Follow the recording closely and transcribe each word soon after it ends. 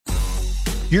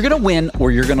You're going to win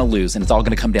or you're going to lose, and it's all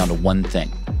going to come down to one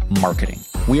thing: marketing.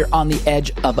 We are on the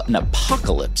edge of an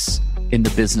apocalypse in the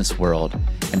business world,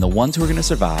 and the ones who are going to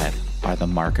survive are the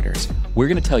marketers. We're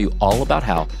going to tell you all about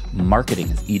how marketing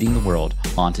is eating the world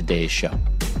on today's show.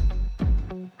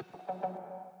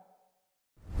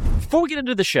 Before we get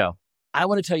into the show, I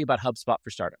want to tell you about HubSpot for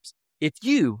Startups. If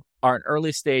you are an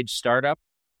early stage startup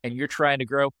and you're trying to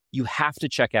grow, you have to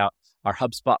check out our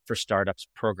HubSpot for Startups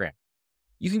program.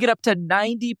 You can get up to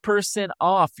 90%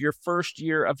 off your first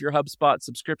year of your HubSpot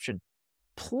subscription.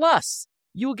 Plus,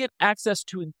 you will get access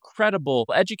to incredible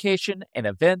education and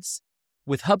events.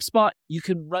 With HubSpot, you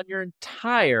can run your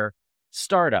entire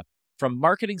startup from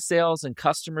marketing, sales, and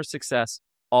customer success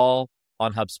all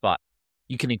on HubSpot.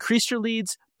 You can increase your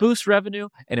leads, boost revenue,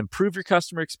 and improve your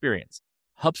customer experience.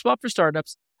 HubSpot for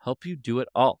Startups help you do it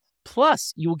all.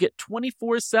 Plus, you will get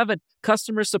 24/7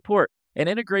 customer support and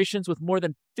integrations with more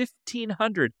than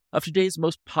 1,500 of today's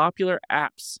most popular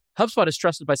apps. HubSpot is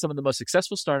trusted by some of the most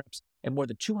successful startups and more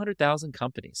than 200,000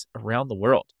 companies around the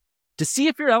world. To see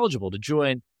if you're eligible to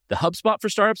join the HubSpot for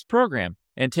Startups program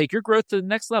and take your growth to the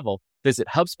next level, visit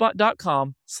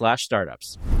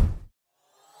HubSpot.com/startups.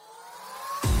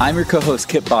 I'm your co-host,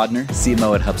 Kip Bodner,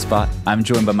 CMO at HubSpot. I'm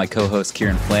joined by my co-host,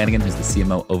 Kieran Flanagan, who's the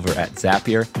CMO over at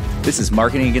Zapier. This is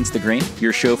Marketing Against the Grain,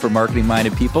 your show for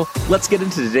marketing-minded people. Let's get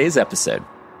into today's episode.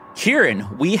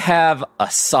 Kieran, we have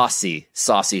a saucy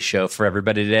show for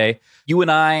everybody today. You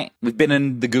and I, we've been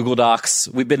in the Google Docs,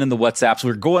 we've been in the WhatsApps,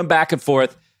 we're going back and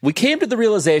forth. We came to the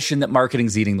realization that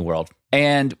marketing's eating the world.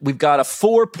 And we've got a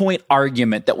 4-point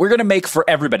argument that we're going to make for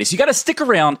everybody. So you got to stick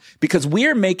around because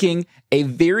we're making a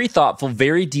very thoughtful,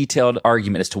 very detailed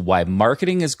argument as to why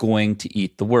marketing is going to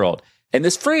eat the world. And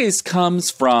this phrase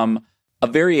comes from a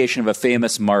variation of a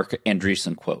famous Mark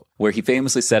Andreessen quote, where he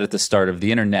famously said at the start of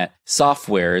the internet,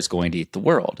 software is going to eat the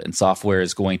world, and software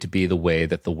is going to be the way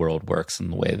that the world works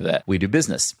and the way that we do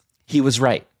business. He was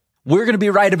right. We're going to be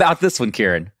right about this one,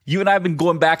 Kieran. You and I have been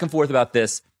going back and forth about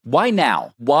this. Why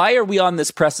now? Why are we on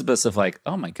this precipice of like,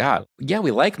 oh my God, yeah,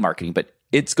 we like marketing, but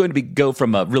it's going to go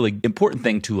from a really important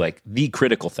thing to like the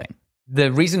critical thing?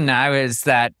 The reason now is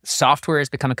that software is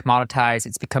becoming commoditized.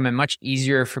 It's becoming much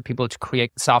easier for people to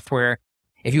create software.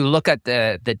 If you look at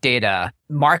the data,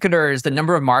 marketers, the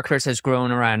number of marketers has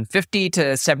grown around 50 to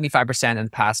 75% in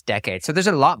the past decade. So there's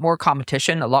a lot more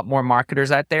competition, a lot more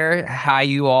marketers out there. Hi,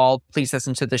 you all. Please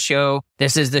listen to the show.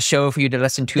 This is the show for you to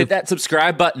listen to. Hit that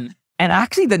subscribe button. And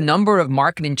actually, the number of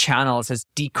marketing channels has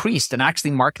decreased. And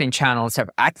actually, marketing channels have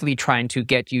actively trying to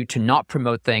get you to not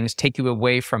promote things, take you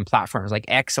away from platforms like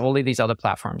X, all of these other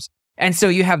platforms. And so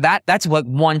you have that. That's what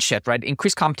one shift, right?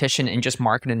 Increased competition in just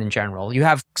marketing in general. You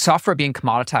have software being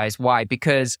commoditized. Why?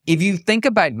 Because if you think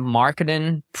about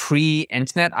marketing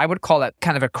pre-internet, I would call that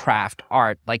kind of a craft,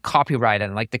 art, like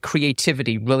copywriting, like the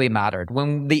creativity really mattered.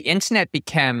 When the internet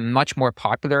became much more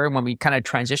popular, when we kind of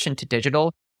transitioned to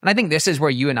digital, and I think this is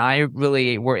where you and I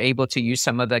really were able to use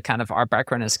some of the kind of our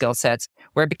background and skill sets,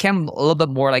 where it became a little bit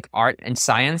more like art and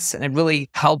science. And it really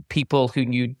helped people who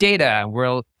knew data,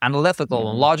 were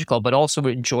analytical and logical, but also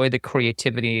enjoy the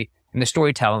creativity and the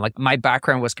storytelling. Like my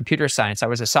background was computer science. I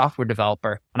was a software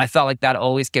developer. And I felt like that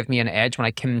always gave me an edge when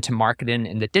I came into marketing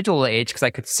in the digital age, because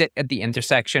I could sit at the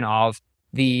intersection of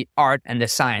the art and the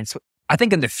science. I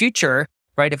think in the future,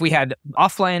 right? If we had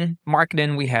offline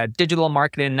marketing, we had digital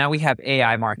marketing, now we have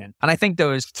AI marketing. And I think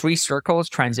those three circles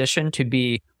transition to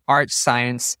be art,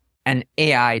 science, and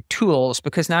AI tools,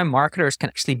 because now marketers can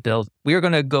actually build. We are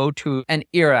going to go to an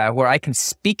era where I can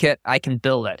speak it, I can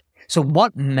build it. So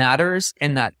what matters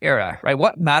in that era, right?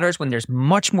 What matters when there's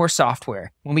much more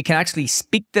software, when we can actually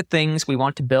speak the things we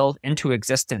want to build into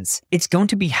existence? It's going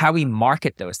to be how we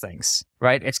market those things,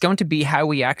 right? It's going to be how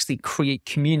we actually create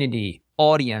community,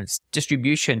 audience,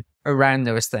 distribution around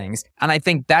those things. And I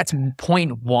think that's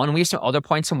point one. We have some other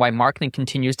points on why marketing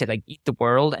continues to like eat the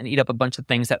world and eat up a bunch of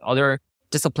things that other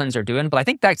disciplines are doing. But I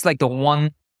think that's like the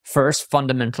one first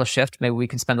fundamental shift maybe we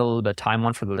can spend a little bit of time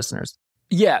on for the listeners.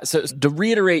 Yeah. So to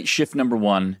reiterate shift number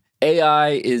one,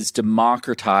 AI is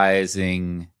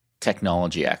democratizing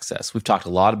technology access. We've talked a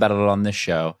lot about it on this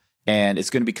show. And it's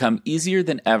going to become easier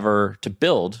than ever to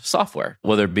build software,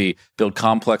 whether it be build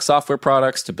complex software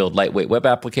products, to build lightweight web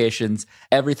applications,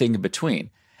 everything in between.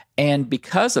 And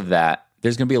because of that,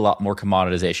 there's going to be a lot more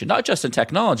commoditization, not just in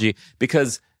technology,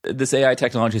 because this AI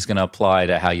technology is going to apply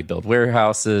to how you build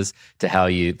warehouses, to how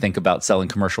you think about selling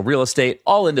commercial real estate.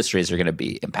 All industries are going to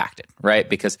be impacted, right?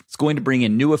 Because it's going to bring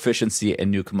in new efficiency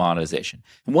and new commoditization.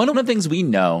 One of the things we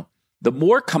know, the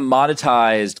more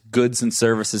commoditized goods and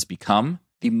services become,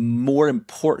 the more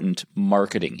important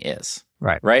marketing is.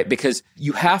 Right. Right? Because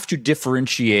you have to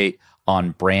differentiate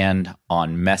on brand,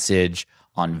 on message,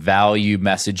 on value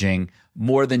messaging,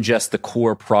 more than just the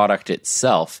core product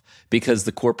itself, because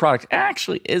the core product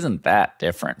actually isn't that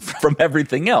different from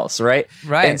everything else, right?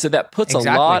 Right. And so that puts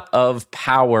Exactly. a lot of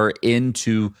power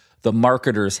into the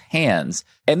marketer's hands.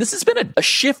 And this has been a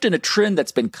shift and a trend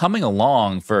that's been coming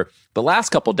along for the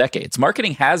last couple decades.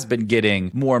 Marketing has been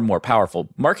getting more and more powerful.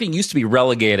 Marketing used to be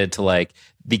relegated to like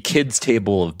the kids'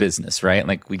 table of business, right?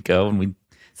 Like we'd go and we'd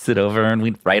sit over and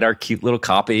we'd write our cute little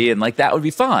copy and like that would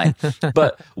be fine.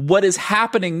 But what is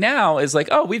happening now is like,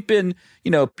 oh, we've been,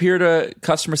 peer to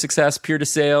customer success, peer to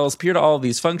sales, peer to all of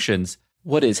these functions.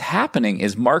 What is happening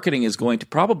is marketing is going to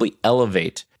probably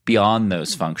elevate beyond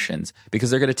those functions because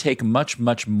they're going to take much,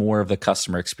 much more of the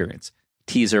customer experience.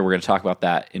 Teaser, we're going to talk about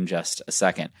that in just a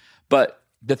second. But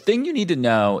the thing you need to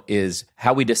know is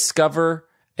how we discover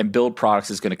and build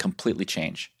products is going to completely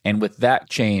change. And with that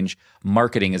change,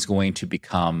 marketing is going to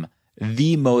become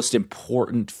the most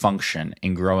important function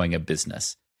in growing a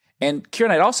business. And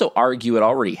Kieran, I'd also argue it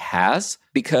already has,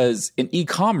 because in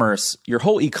e-commerce, your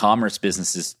whole e-commerce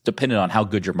business is dependent on how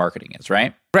good your marketing is,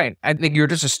 right? Right. I think you're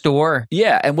just a store.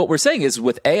 Yeah. And what we're saying is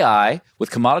with AI,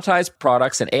 with commoditized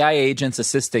products and AI agents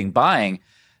assisting buying,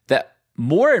 that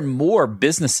more and more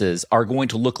businesses are going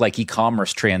to look like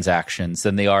e-commerce transactions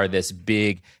than they are this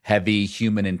big, heavy,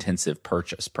 human-intensive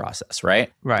purchase process,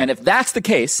 right? Right. And if that's the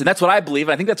case, and that's what I believe,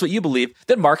 and I think that's what you believe,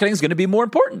 then marketing is going to be more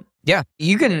important. Yeah.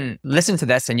 You can listen to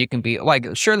this and you can be like,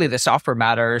 surely the software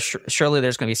matters. Surely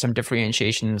there's going to be some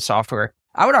differentiation in software.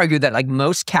 I would argue that like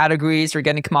most categories are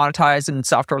getting commoditized and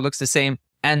software looks the same.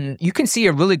 And you can see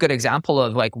a really good example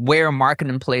of like where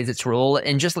marketing plays its role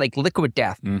in just like Liquid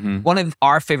Death. Mm-hmm. One of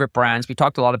our favorite brands. We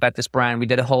talked a lot about this brand. We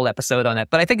did a whole episode on it,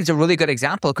 but I think it's a really good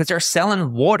example because they're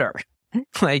selling water.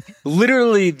 Like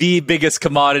literally the biggest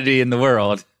commodity in the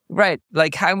world. Right.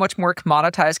 Like how much more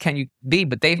commoditized can you be?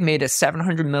 But they've made a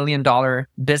 $700 million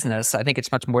business. I think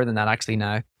it's much more than that actually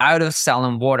now, out of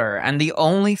selling water. And the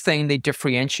only thing they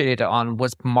differentiated on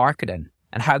was marketing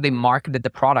and how they marketed the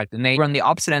product. And they were on the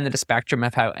opposite end of the spectrum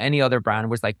of how any other brand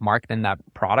was like marketing that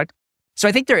product. So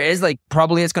I think there is like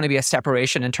probably is going to be a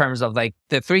separation in terms of like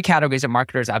the three categories of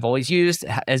marketers I've always used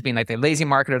as being like the lazy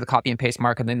marketer, the copy and paste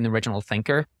marketer, and the original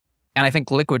thinker. And I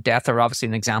think Liquid Death are obviously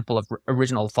an example of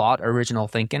original thought, original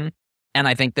thinking. And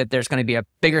I think that there's going to be a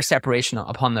bigger separation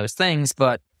upon those things.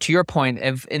 But to your point,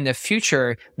 if in the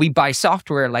future we buy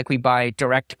software like we buy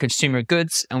direct to consumer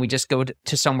goods and we just go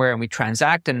to somewhere and we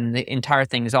transact and the entire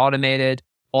thing is automated,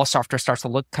 all software starts to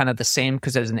look kind of the same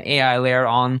because there's an AI layer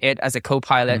on it as a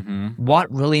co-pilot. Mm-hmm. What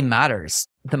really matters?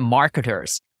 The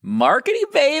marketers. Marketing,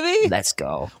 baby. Let's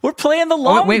go. We're playing the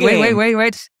long game.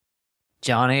 Wait.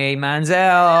 Johnny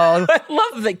Manziel. I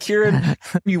love that, Kieran.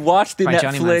 You watched the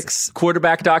Netflix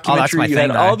quarterback documentary. You had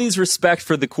all these respect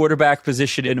for the quarterback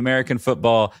position in American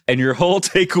football, and your whole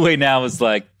takeaway now is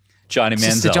like Johnny Manziel.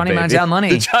 Just the Johnny baby. Manziel money.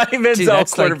 The Johnny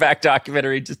Manziel quarterback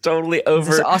documentary just totally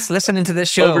us listening to this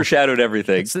show overshadowed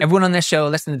everything. Everyone on this show,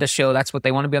 listening to this show, that's what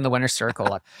they want to be on the winner's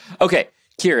circle. Okay,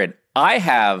 Kieran, I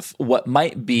have what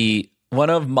might be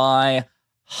one of my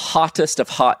hottest of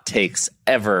hot takes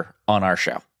ever on our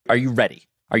show. Are you ready?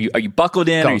 Are you buckled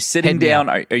in? Are you sitting down?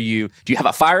 Do you have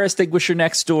a fire extinguisher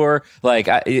next door? Like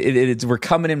we're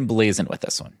coming in blazing with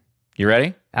this one. You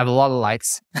ready? I have a lot of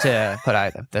lights to put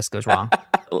out if this goes wrong.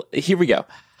 Here we go.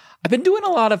 I've been doing a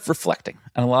lot of reflecting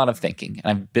and a lot of thinking.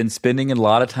 I've been spending a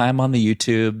lot of time on the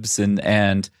YouTubes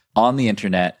and on the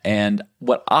internet. And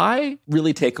what I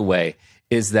really take away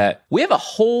is that we have a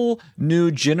whole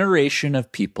new generation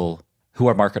of people who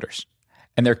are marketers.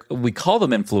 And we call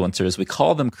them influencers, we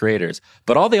call them creators,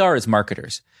 but all they are is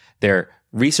marketers. They're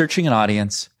researching an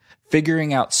audience,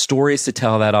 figuring out stories to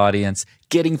tell that audience,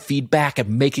 getting feedback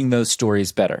and making those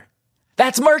stories better.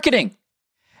 That's marketing.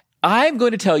 I'm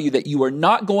going to tell you that you are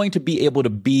not going to be able to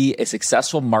be a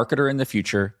successful marketer in the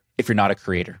future if you're not a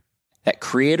creator. That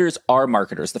creators are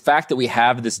marketers. The fact that we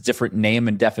have this different name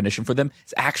and definition for them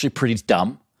is actually pretty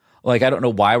dumb. Like, I don't know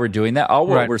why we're doing that. All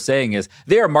what we're saying is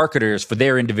they are marketers for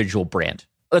their individual brand.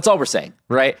 That's all we're saying,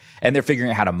 right? And they're figuring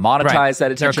out how to monetize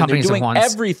that attention. They're doing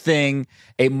everything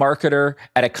a marketer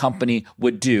at a company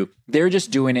would do. They're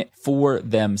just doing it for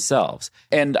themselves.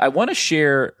 And I want to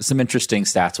share some interesting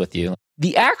stats with you.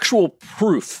 The actual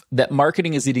proof that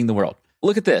marketing is eating the world.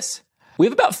 Look at this. We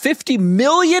have about 50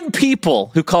 million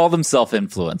people who call themselves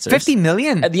influencers. 50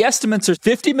 million? And the estimates are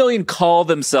 50 million call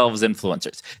themselves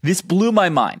influencers. This blew my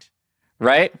mind,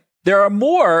 right? There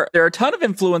are a ton of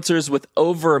influencers with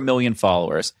over 1 million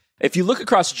followers. If you look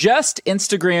across just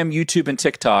Instagram, YouTube, and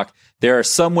TikTok, there are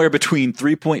somewhere between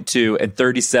 3.2 and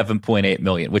 37.8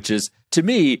 million, which is, to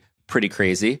me, pretty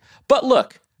crazy. But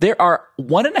look, There are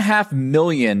 1.5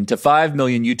 million to 5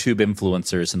 million YouTube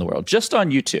influencers in the world, just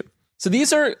on YouTube. So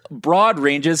these are broad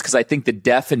ranges because I think the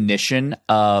definition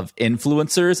of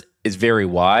influencers is very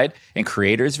wide and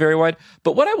creators very wide.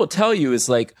 But what I will tell you is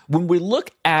like when we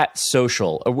look at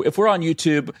social, if we're on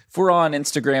YouTube, if we're on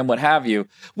Instagram, what have you,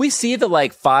 we see the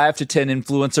like 5 to 10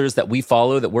 influencers that we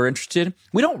follow that we're interested in.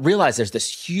 We don't realize there's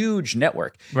this huge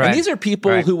network. Right. And these are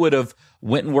people who would have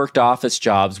went and worked office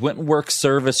jobs, went and worked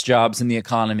service jobs in the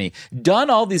economy, done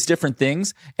all these different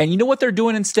things. And you know what they're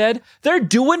doing instead? They're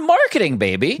doing marketing,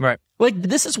 baby. Right. Like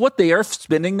this is what they are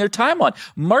spending their time on.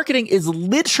 Marketing is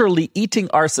literally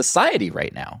eating our society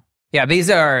right now. Yeah,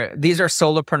 these are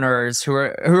solopreneurs who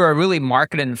are really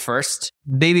marketing first.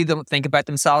 Maybe don't think about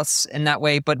themselves in that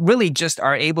way, but really just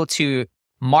are able to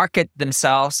market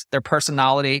themselves, their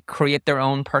personality, create their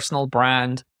own personal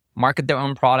brand, market their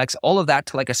own products, all of that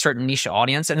to like a certain niche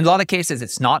audience. And in a lot of cases,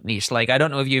 it's not niche. Like, I don't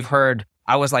know if you've heard,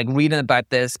 I was like reading about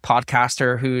this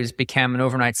podcaster who's become an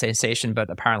overnight sensation, but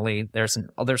apparently there's some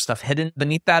other stuff hidden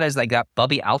beneath that is like that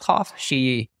Bobbi Althoff.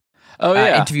 She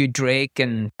interviewed Drake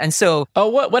and so. Oh,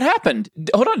 what happened?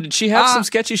 Hold on. Did she have some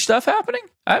sketchy stuff happening?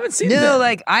 I haven't seen that. No,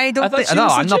 like I'm not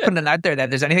putting it out there that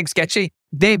there's anything sketchy.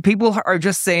 People are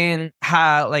just saying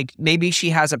how like maybe she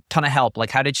has a ton of help.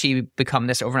 Like how did she become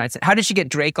this overnight? How did she get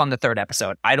Drake on the 3rd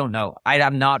episode? I don't know. I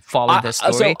have not followed this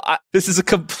story. This is a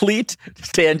complete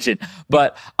tangent,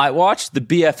 but I watched the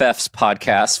BFFs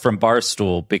podcast from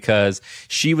Barstool because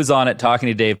she was on it talking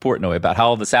to Dave Portnoy about how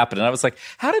all this happened. And I was like,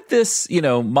 how did this,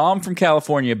 mom from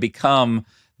California become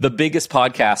the biggest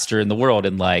podcaster in the world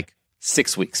in like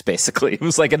 6 weeks, basically? It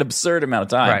was like an absurd amount of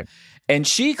time. Right. And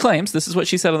she claims, this is what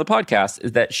she said on the podcast,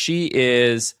 is that she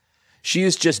is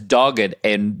just dogged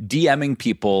and DMing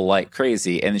people like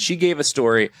crazy. And she gave a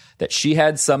story that she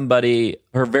had somebody,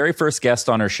 her very first guest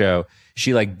on her show,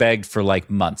 she like begged for like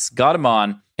months, got him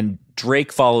on, and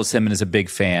Drake follows him and is a big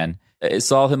fan. I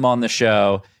saw him on the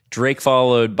show. Drake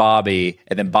followed Bobby,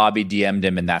 and then Bobby DM'd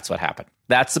him, and that's what happened.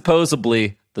 That's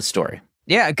supposedly the story.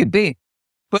 Yeah, it could be.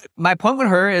 But my point with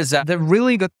her is that the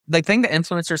really good thing that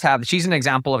influencers have, she's an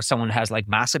example of someone who has like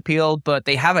mass appeal, but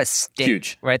they have a stick,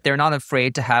 huge, right? They're not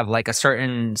afraid to have like a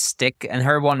certain stick. And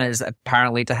her one is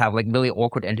apparently to have like really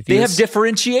awkward interviews. They have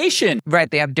differentiation. Right.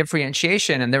 They have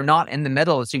differentiation and they're not in the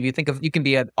middle. So you can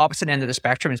be at opposite end of the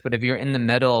spectrums, but if you're in the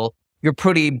middle, you're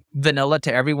pretty vanilla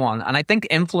to everyone. And I think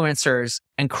influencers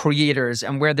and creators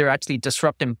and where they're actually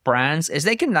disrupting brands is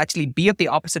they can actually be at the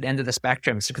opposite end of the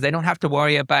spectrum because they don't have to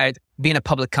worry about being a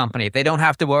public company. They don't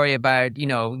have to worry about,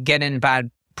 getting bad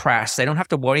press. They don't have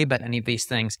to worry about any of these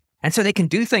things. And so they can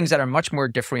do things that are much more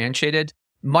differentiated,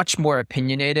 much more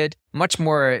opinionated, much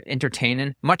more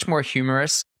entertaining, much more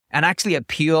humorous, and actually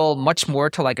appeal much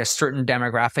more to like a certain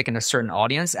demographic and a certain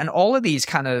audience. And all of these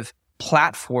kind of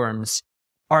platforms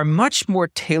are much more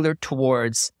tailored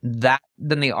towards that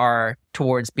than they are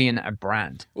towards being a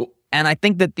brand. And I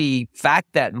think that the fact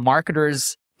that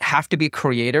marketers have to be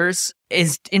creators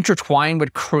is intertwined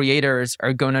with creators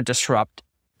are going to disrupt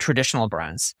traditional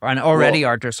brands and already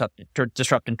are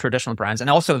disrupting traditional brands and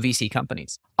also VC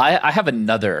companies. I have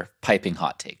another piping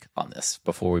hot take on this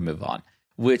before we move on,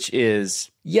 which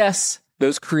is, yes,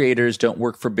 those creators don't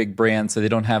work for big brands, so they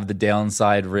don't have the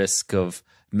downside risk of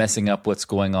messing up what's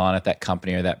going on at that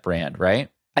company or that brand, right?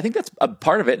 I think that's a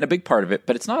part of it and a big part of it,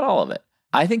 but it's not all of it.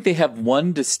 I think they have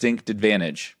one distinct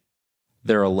advantage.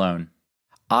 They're alone.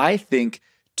 I think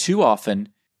too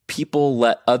often people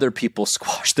let other people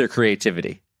squash their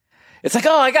creativity. It's like,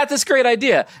 oh, I got this great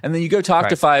idea. And then you go talk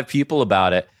to 5 people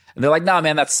about it. And they're like, nah,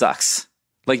 man, that sucks.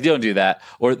 Like, don't do that.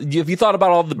 Or have you thought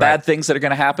about all the bad things that are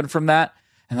going to happen from that?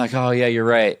 And like, oh, yeah, you're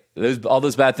right. All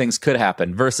those bad things could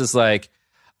happen. Versus like,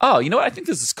 oh, you know what? I think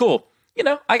this is cool.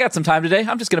 I got some time today.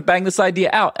 I'm just going to bang this idea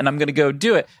out and I'm going to go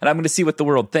do it. And I'm going to see what the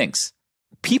world thinks.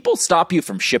 People stop you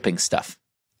from shipping stuff.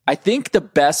 I think the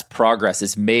best progress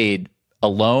is made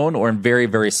alone or in very,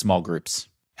 very small groups.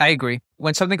 I agree.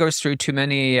 When something goes through too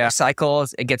many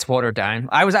cycles, it gets watered down.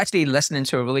 I was actually listening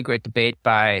to a really great debate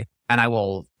by, and I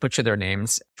will butcher their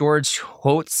names, George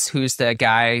Hotz, who's the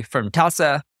guy from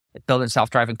Tesla, building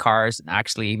self-driving cars. And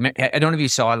actually, I don't know if you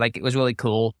saw it, it was really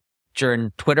cool.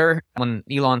 During Twitter, when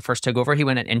Elon first took over, he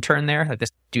went and interned there. Like,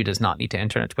 this dude does not need to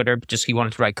intern at Twitter, but just he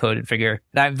wanted to write code and figure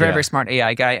that very smart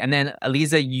AI guy. And then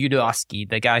Elisa Yudowski,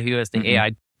 the guy who is the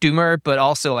AI doomer, but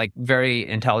also very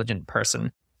intelligent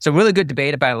person. So really good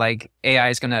debate about AI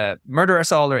is going to murder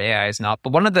us all or AI is not.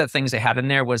 But one of the things they had in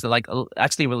there was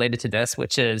actually related to this,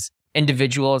 which is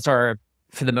individuals are,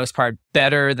 for the most part,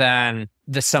 better than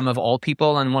the sum of all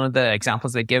people. And one of the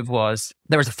examples they give was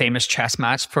there was a famous chess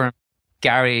match for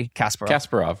Gary Kasparov.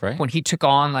 Kasparov, right? When he took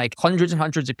on like hundreds and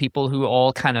hundreds of people who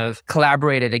all kind of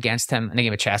collaborated against him in a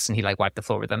game of chess, and he like wiped the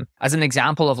floor with them. As an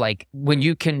example of like when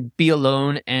you can be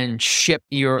alone and ship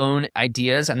your own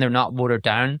ideas and they're not watered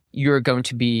down, you're going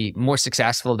to be more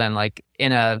successful than like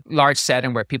in a large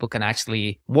setting where people can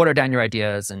actually water down your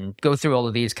ideas and go through all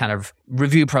of these kind of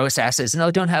review processes. No,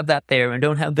 don't have that there, and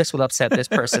don't have this will upset this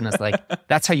person. It's like,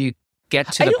 that's how you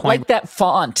get to the point. I don't like that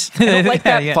font. I don't like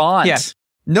that font. Yeah.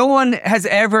 No one has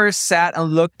ever sat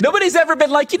and looked. Nobody's ever been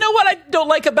like, you know what I don't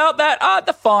like about that?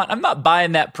 The font. I'm not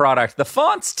buying that product. The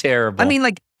font's terrible. I mean,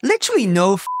 like, literally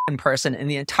no person in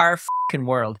the entire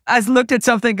world has looked at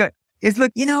something, is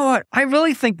look, you know what? I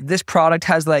really think this product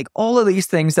has like all of these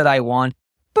things that I want.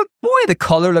 But boy, the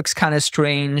color looks kind of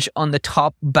strange on the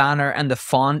top banner, and the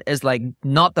font is like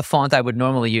not the font I would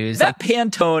normally use. That like,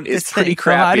 Pantone is pretty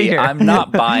crappy. I'm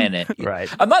not buying it. Right.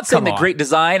 I'm not saying that great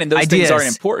design and those things aren't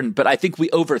important, but I think we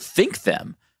overthink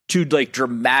them to like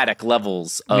dramatic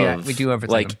levels of we do overthink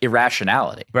like them.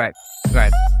 Irrationality. Right.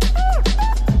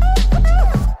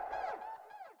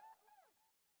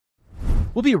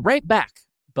 We'll be right back,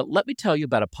 but let me tell you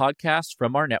about a podcast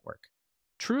from our network.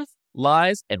 Truth,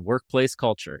 Lies, and Workplace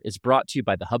Culture is brought to you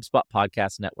by the HubSpot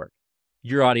Podcast Network,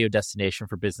 your audio destination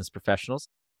for business professionals.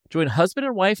 Join husband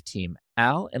and wife team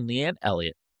Al and Leanne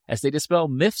Elliott as they dispel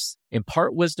myths,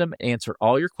 impart wisdom, and answer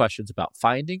all your questions about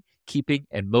finding, keeping,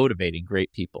 and motivating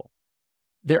great people.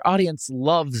 Their audience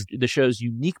loves the show's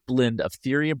unique blend of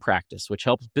theory and practice, which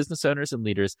helps business owners and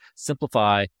leaders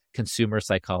simplify consumer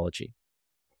psychology.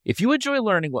 If you enjoy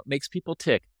learning what makes people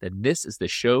tick, then this is the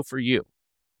show for you.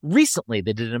 Recently,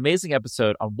 they did an amazing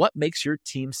episode on what makes your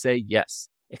team say yes,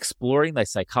 exploring the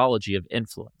psychology of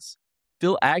influence.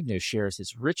 Phil Agnew shares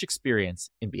his rich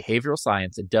experience in behavioral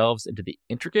science and delves into the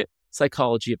intricate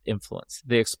psychology of influence.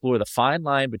 They explore the fine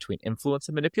line between influence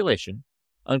and manipulation,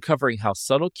 uncovering how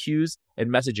subtle cues and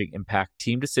messaging impact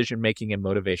team decision-making and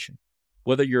motivation.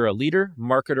 Whether you're a leader,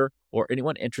 marketer, or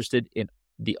anyone interested in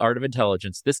the art of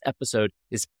intelligence, this episode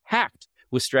is packed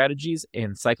with strategies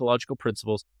and psychological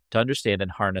principles to understand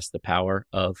and harness the power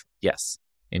of yes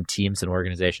in teams and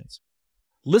organizations.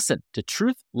 Listen to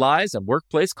Truth, Lies, and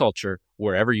Workplace Culture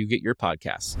wherever you get your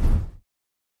podcasts.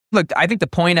 Look, I think the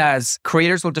point as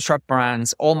creators will disrupt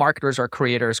brands, all marketers are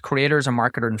creators are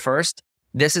marketed first.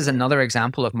 This is another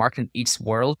example of marketing eats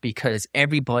world, because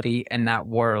everybody in that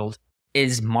world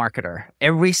is marketer.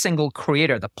 Every single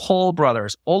creator, the Paul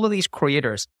brothers, all of these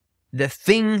creators, the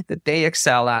thing that they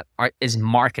excel at is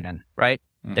marketing, right?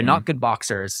 Mm-hmm. They're not good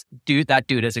boxers. That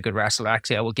dude is a good wrestler.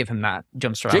 Actually, I will give him that.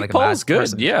 Jumps around Jake like a Paul's good,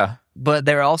 person. yeah. But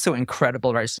they're also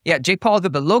incredible wrestlers. Yeah, Jake Paul is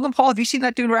good, but Logan Paul, have you seen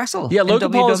that dude wrestle? Yeah,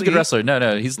 Logan Paul is a good wrestler.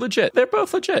 No, he's legit. They're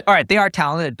both legit. All right, they are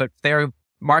talented, but they're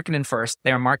marketing first.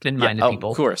 They're marketing-minded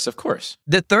people. Of course.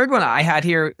 The third one I had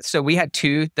here, so we had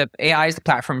two. The AI is the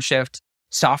platform shift.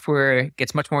 Software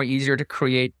gets much more easier to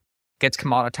create, gets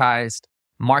commoditized.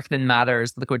 Marketing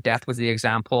matters. Liquid Death was the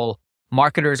example.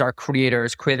 Marketers are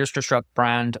creators. Creators disrupt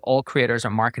brand. All creators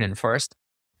are marketing first.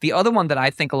 The other one that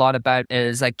I think a lot about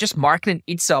is like just marketing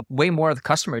eats up way more of the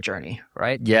customer journey,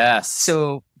 right? Yes.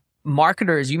 So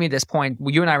marketers, you made this point,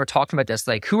 you and I were talking about this,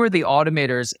 like who are the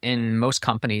automators in most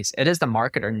companies? It is the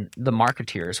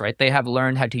marketeers, right? They have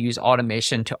learned how to use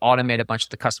automation to automate a bunch of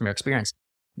the customer experience.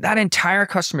 That entire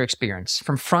customer experience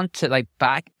from front to like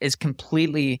back is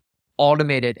completely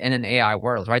automated in an AI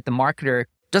world, right? The marketer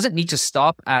doesn't need to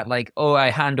stop at like, oh, I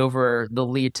hand over the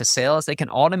lead to sales. They can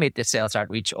automate the sales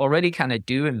outreach, already kind of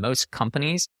do in most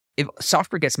companies. If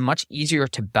software gets much easier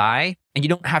to buy and you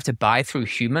don't have to buy through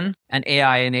human, and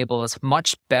AI enables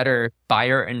much better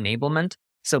buyer enablement.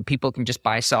 So people can just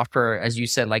buy software, as you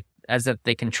said, like as if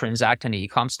they can transact in an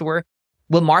e-com store.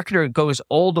 Well, marketer goes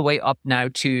all the way up now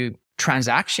to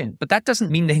transaction, but that doesn't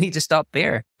mean they need to stop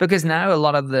there, because now a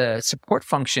lot of the support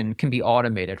function can be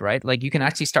automated, right? Like you can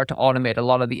actually start to automate a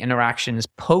lot of the interactions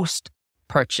post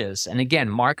purchase. And again,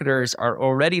 marketers are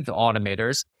already the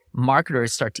automators.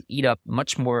 Marketers start to eat up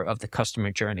much more of the customer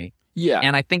journey. Yeah.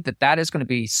 And I think that is going to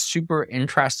be super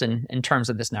interesting in terms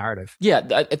of this narrative. Yeah.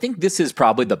 I think this is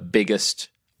probably the biggest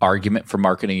argument for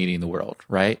marketing eating the world,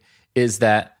 right? Is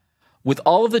that with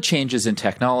all of the changes in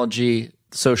technology,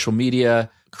 social media,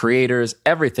 creators,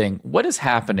 everything, what is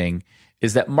happening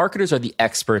is that marketers are the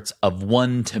experts of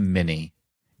one-to-many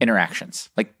interactions.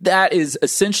 Like that is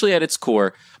essentially at its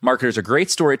core. Marketers are great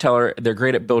storyteller. They're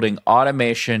great at building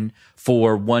automation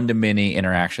for one-to-many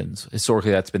interactions.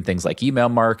 Historically, that's been things like email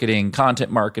marketing,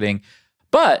 content marketing.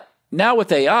 But now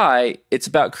with AI, it's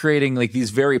about creating like these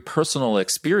very personal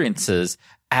experiences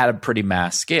at a pretty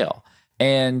mass scale.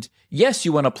 And yes,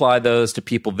 you want to apply those to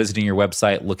people visiting your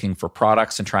website looking for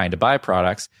products and trying to buy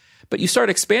products. But you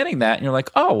start expanding that and you're like,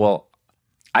 oh, well,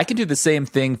 I can do the same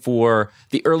thing for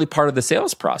the early part of the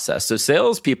sales process. So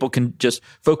salespeople can just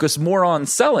focus more on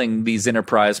selling these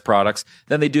enterprise products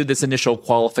than they do this initial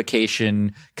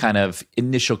qualification, kind of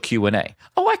initial Q&A.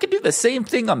 Oh, I can do the same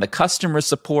thing on the customer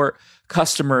support,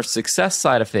 customer success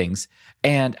side of things,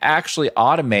 and actually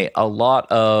automate a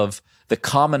lot of the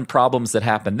common problems that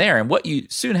happen there. And what you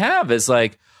soon have is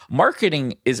like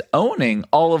marketing is owning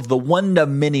all of the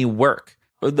one-to-many work.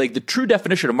 Like the true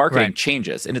definition of marketing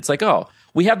changes. And it's like, oh,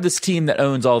 we have this team that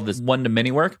owns all of this one-to-many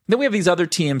work. Then we have these other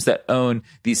teams that own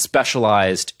these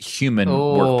specialized human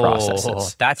work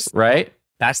processes. That's right.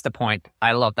 That's the point.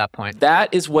 I love that point.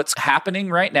 That is what's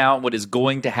happening right now, what is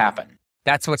going to happen.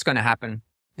 That's what's going to happen.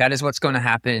 That is what's going to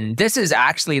happen. This is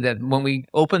actually when we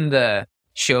open the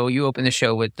show, you open the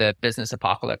show with the business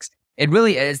apocalypse. It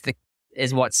really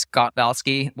is what Scott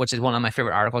Belsky, which is one of my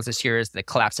favorite articles this year, is the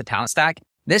collapse of talent stack.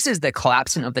 This is the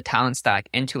collapsing of the talent stack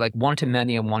into like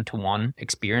one-to-many and one-to-one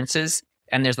experiences.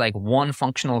 And there's like one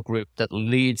functional group that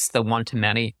leads the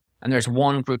one-to-many, and there's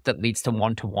one group that leads to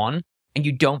one-to-one. And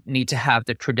you don't need to have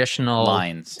the traditional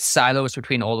lines, silos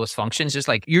between all those functions. Just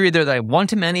like you're either the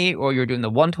one-to-many or you're doing the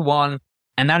one-to-one.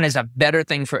 And that is a better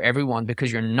thing for everyone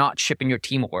because you're not shipping your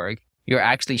team org. You're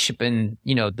actually shipping,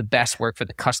 the best work for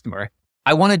the customer.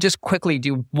 I want to just quickly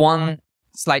do one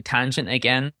slight tangent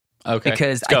again. Okay.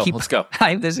 Because let's go.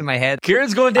 I have this in my head.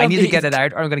 Kieran's going down. I need to get it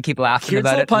out or I'm going to keep laughing Kieran's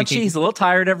about it. Kieran's a little punchy. He's a little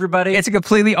tired, everybody. It's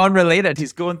completely unrelated.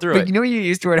 He's going through but it. You know, you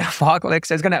used the word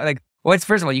apocalypse. I was going to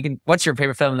first of all, what's your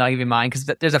favorite film? And I'll give you mine because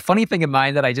there's a funny thing in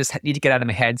mine that I just need to get out of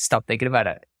my head. Stop thinking about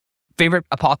it. Favorite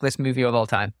apocalypse movie of all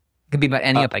time. It could be about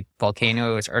any of like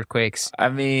volcanoes, earthquakes. I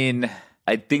mean,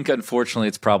 I think unfortunately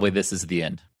it's probably This Is the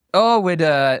End. Oh, with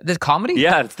the comedy?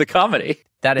 Yeah, it's the comedy.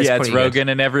 That is it's Rogan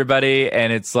and everybody,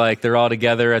 and it's like they're all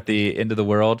together at the end of the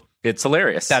world. It's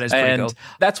hilarious. That is pretty cool.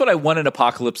 That's what I want an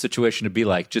apocalypse situation to be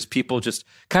like. Just people just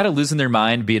kind of losing their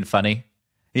mind, being funny.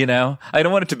 I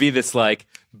don't want it to be this like,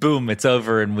 boom, it's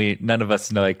over, and none of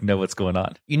us know what's going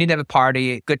on. You need to have a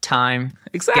party, good time.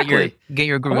 Exactly. Get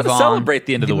your groove on. I want to celebrate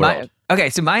the end of the world. Okay,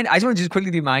 so mine, I just want to just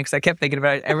quickly do mine because I kept thinking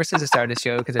about it ever since the start of the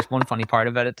show because there's one funny part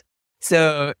about it.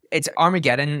 So it's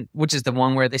Armageddon, which is the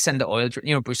one where they send the oil,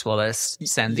 Bruce Willis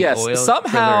send the oil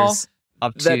somehow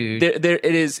up to... it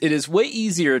is way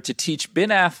easier to teach Ben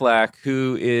Affleck,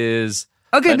 who is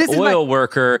an oil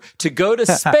worker, to go to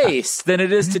space than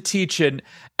it is to teach an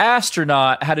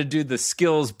astronaut how to do the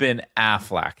skills Ben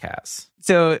Affleck has.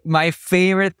 So my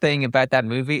favorite thing about that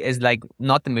movie is like,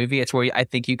 not the movie, it's where I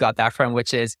think you got that from,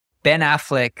 which is Ben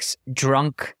Affleck's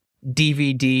drunk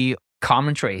DVD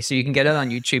commentary. So you can get it on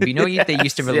YouTube. They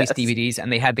used to release DVDs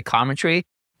and they had the commentary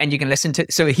and you can listen to,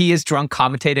 so he is drunk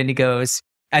commentating and he goes,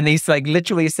 and he's like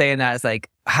literally saying that it's like,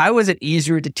 how is it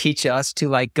easier to teach us to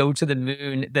like go to the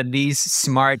moon than these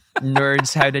smart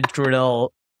nerds how to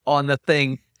drill on the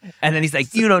thing? And then he's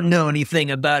like, you don't know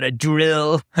anything about a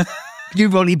drill.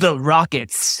 You've only built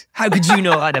rockets. How could you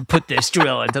know how to put this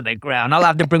drill into the ground? I'll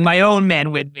have to bring my own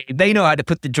men with me. They know how to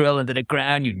put the drill into the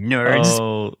ground, you nerds.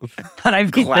 Oh, and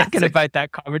I've been thinking about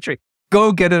that commentary.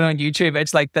 Go get it on YouTube.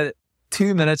 It's like the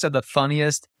 2 minutes of the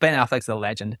funniest. Ben Affleck's a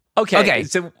legend. Okay.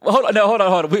 So hold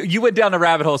on. You went down the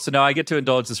rabbit hole, so now I get to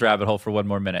indulge this rabbit hole for one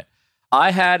more minute.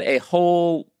 I had a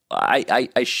whole, I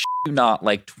shit you not,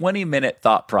 like 20-minute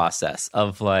thought process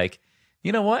of like,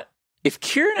 you know what? If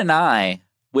Kieran and I,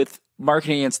 with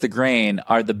Marketing Against the Grain,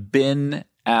 are the Ben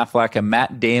Affleck and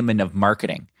Matt Damon of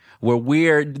marketing,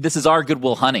 where this is our Good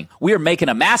Will Hunting. We are making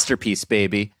a masterpiece,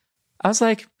 baby. I was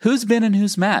like, who's Ben and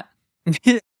who's Matt?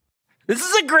 This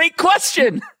is a great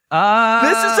question.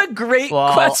 This is a great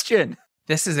question.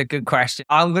 This is a good question.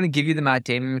 I'm going to give you the Matt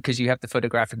Damon because you have the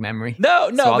photographic memory.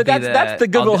 No, but that's the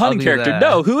Good Will Hunting character.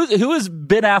 No, who is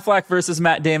Ben Affleck versus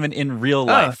Matt Damon in real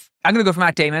life? I'm going to go for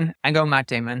Matt Damon. I'm going Matt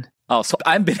Damon. Oh, so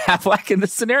I'm Ben Affleck in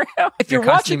this scenario? If you're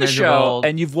watching the show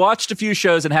and you've watched a few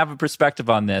shows and have a perspective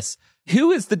on this,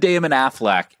 who is the Damon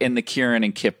Affleck in the Kieran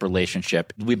and Kip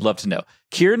relationship? We'd love to know.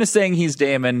 Kieran is saying he's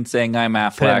Damon, saying I'm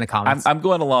Affleck. Put it in the comments. I'm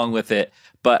going along with it,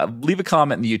 but leave a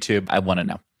comment in the YouTube. I want to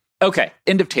know. Okay,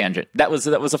 end of tangent. That was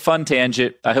a fun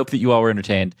tangent. I hope that you all were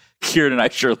entertained. Kieran and I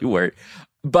surely weren't.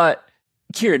 But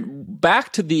Kieran,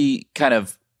 back to the kind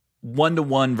of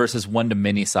one-to-one versus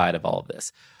one-to-many side of all of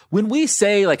this. When we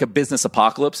say like a business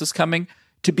apocalypse is coming,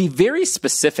 to be very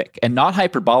specific and not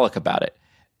hyperbolic about it,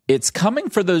 it's coming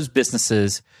for those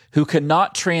businesses who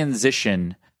cannot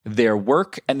transition their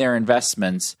work and their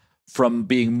investments from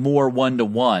being more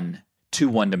one-to-one to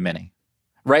one-to-many,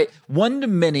 right?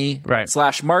 One-to-many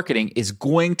 / marketing is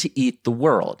going to eat the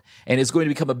world and is going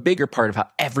to become a bigger part of how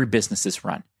every business is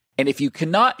run. And if you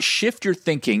cannot shift your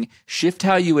thinking, shift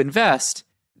how you invest,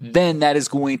 then that is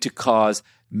going to cause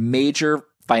major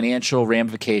financial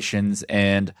ramifications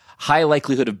and high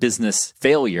likelihood of business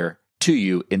failure to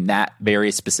you in that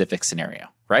very specific scenario,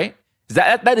 right?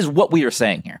 That is what we are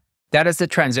saying here. That is the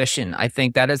transition. I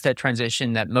think that is the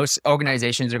transition that most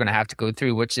organizations are going to have to go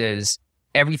through, which is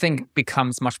everything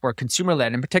becomes much more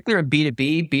consumer-led. In particular, in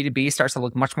B2B, B2B starts to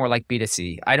look much more like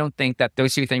B2C. I don't think that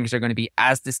those two things are going to be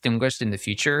as distinguished in the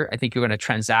future. I think you're going to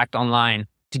transact online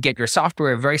to get your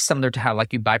software very similar to how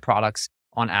like you buy products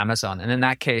on Amazon. And in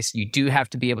that case, you do have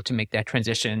to be able to make that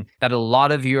transition that a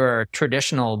lot of your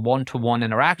traditional one-to-one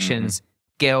interactions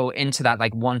go into that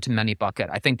like one-to-many bucket.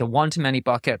 I think the one-to-many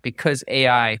bucket, because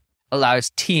AI allows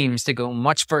teams to go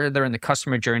much further in the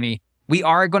customer journey, we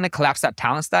are going to collapse that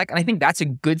talent stack. And I think that's a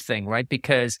good thing, right?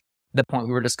 Because the point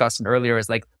we were discussing earlier is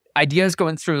like ideas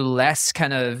going through less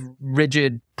kind of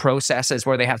rigid processes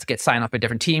where they have to get signed up at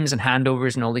different teams and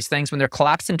handovers and all these things. When they're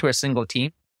collapsed into a single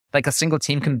team, like a single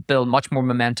team can build much more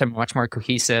momentum, much more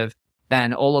cohesive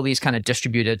than all of these kind of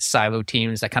distributed silo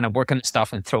teams that kind of work on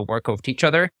stuff and throw work over to each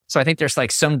other. So I think there's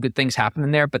like some good things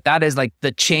happening there, but that is like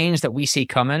the change that we see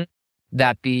coming,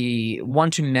 that the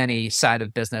one-to-many side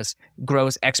of business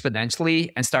grows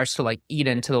exponentially and starts to like eat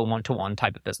into the one-to-one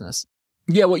type of business.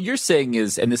 Yeah, what you're saying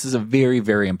is, and this is a very,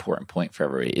 very important point for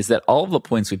everybody, is that all of the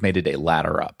points we've made today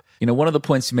ladder up. You know, one of the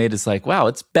points you made is like, wow,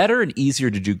 it's better and easier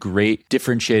to do great,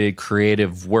 differentiated,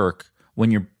 creative work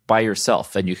when you're by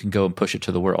yourself and you can go and push it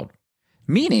to the world.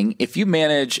 Meaning, if you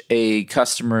manage a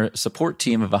customer support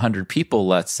team of 100 people,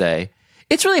 let's say,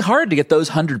 it's really hard to get those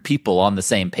 100 people on the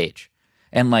same page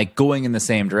and like going in the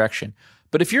same direction.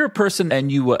 But if you're a person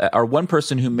and you are one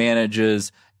person who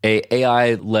manages a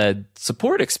AI-led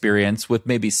support experience with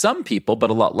maybe some people, but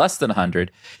a lot less than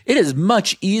 100, it is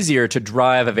much easier to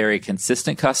drive a very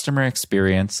consistent customer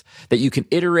experience that you can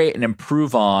iterate and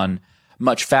improve on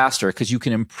much faster, because you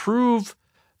can improve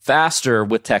faster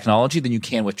with technology than you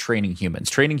can with training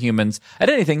humans. Training humans at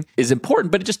anything is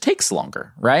important, but it just takes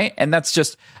longer, right? And that's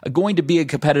just going to be a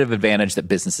competitive advantage that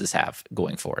businesses have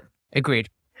going forward. Agreed.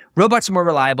 Robots are more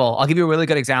reliable. I'll give you a really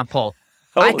good example.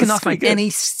 I cannot find any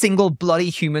single bloody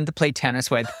human to play tennis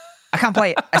with. I can't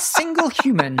play a single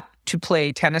human to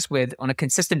play tennis with on a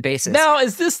consistent basis. Now,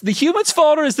 is this the human's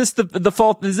fault, or is this the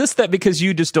fault? Is this that because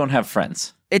you just don't have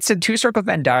friends? It's a two-circle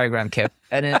Venn diagram, Kip,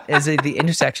 and it is the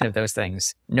intersection of those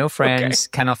things. No friends,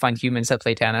 cannot find humans that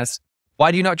play tennis.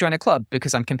 Why do you not join a club?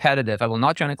 Because I'm competitive. I will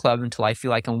not join a club until I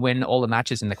feel I can win all the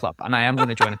matches in the club, and I am going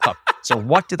to join a club. So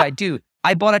what did I do?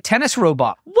 I bought a tennis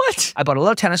robot. What? I bought a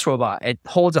little tennis robot. It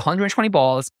holds 120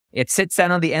 balls. It sits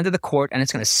down on the end of the court and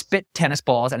it's going to spit tennis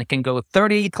balls, and it can go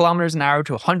 30 kilometers an hour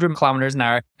to 100 kilometers an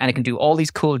hour, and it can do all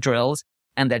these cool drills.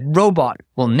 And that robot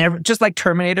will never, just like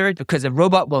Terminator, because the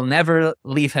robot will never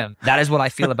leave him. That is what I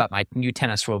feel about my new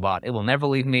tennis robot. It will never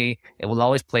leave me. It will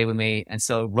always play with me. And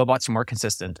so robots are more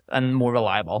consistent and more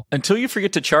reliable. Until you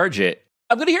forget to charge it.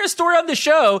 I'm going to hear a story on the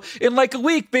show in like a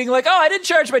week being like, oh, I didn't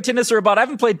charge my tennis robot. I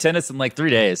haven't played tennis in like 3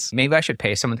 days. Maybe I should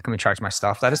pay someone to come and charge my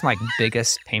stuff. That is my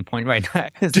biggest pain point right now.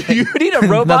 Do you need a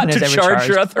robot to charge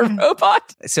your other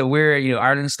robot? So we're,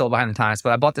 Ireland's still behind the times,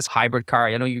 but I bought this hybrid car.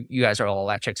 I know you guys are all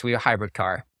electric, so we have a hybrid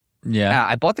car. Yeah.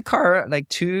 I bought the car like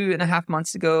 2.5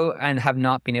 months ago and have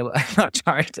not been able to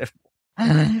charge it.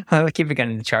 I keep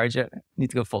forgetting to charge it.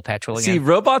 Need to go full petrol again. See,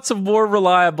 robots are more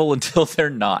reliable until they're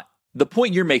not. The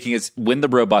point you're making is when the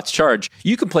robots charge,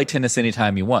 you can play tennis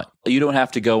anytime you want. You don't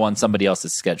have to go on somebody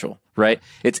else's schedule, right?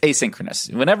 It's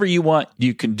asynchronous. Whenever you want,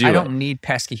 you can do it. I don't need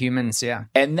pesky humans, yeah.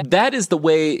 And that is the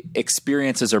way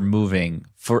experiences are moving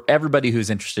for everybody who's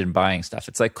interested in buying stuff.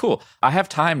 It's like, cool, I have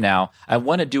time now. I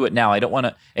want to do it now. I don't want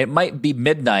to, it might be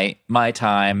midnight my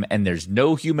time and there's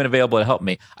no human available to help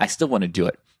me. I still want to do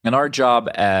it. And our job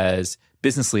as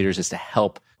business leaders is to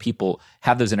help people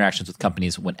have those interactions with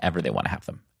companies whenever they want to have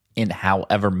them, in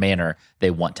however manner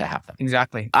they want to have them.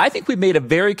 Exactly. I think we made a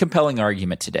very compelling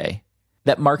argument today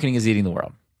that marketing is eating the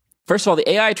world. First of all, the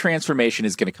AI transformation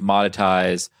is going to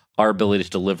commoditize our ability to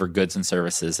deliver goods and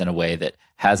services in a way that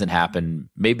hasn't happened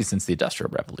maybe since the Industrial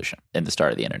Revolution and the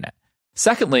start of the internet.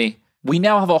 Secondly, we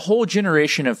now have a whole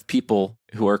generation of people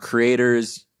who are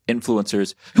creators,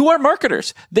 influencers, who are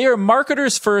marketers. They are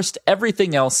marketers first,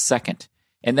 everything else second.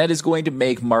 And that is going to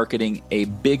make marketing a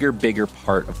bigger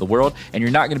part of the world. And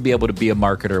you're not going to be able to be a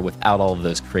marketer without all of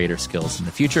those creator skills in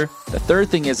the future. The third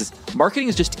thing is marketing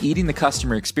is just eating the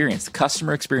customer experience. The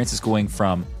customer experience is going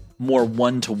from more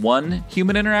one-to-one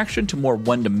human interaction to more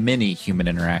one-to-many human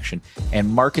interaction. And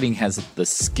marketing has the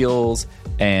skills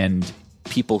and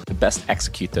people to best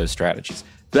execute those strategies.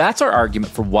 That's our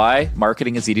argument for why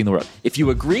marketing is eating the world. If you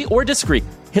agree or disagree,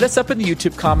 hit us up in the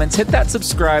YouTube comments, hit that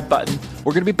subscribe button.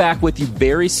 We're going to be back with you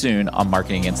very soon on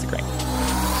Marketing Against the Grain.